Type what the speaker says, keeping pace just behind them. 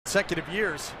consecutive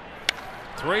years.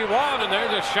 3-1, and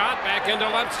there's a shot back into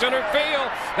left center field.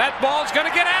 That ball's going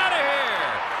to get out of here.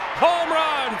 Home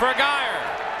run for Guyer.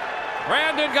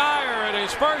 Brandon Guyer in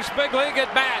his first big league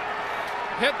at bat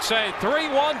hits a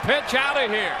 3-1 pitch out of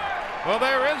here. Well,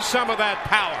 there is some of that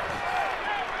power.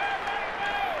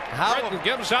 Britton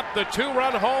gives up the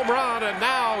 2-run home run, and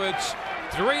now it's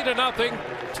 3-0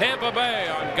 Tampa Bay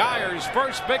on Guyer's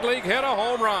first big league hit, a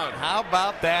home run. How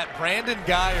about that? Brandon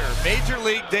Guyer, major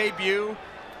league debut,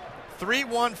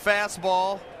 3-1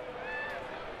 fastball,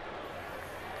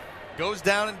 goes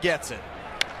down and gets it.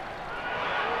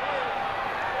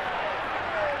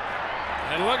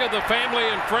 And look at the family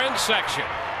and friends section.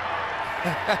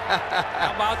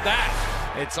 How about that?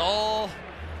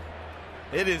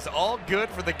 It is all good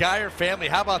for the Guyer family.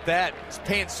 How about that? He's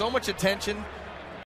paying so much attention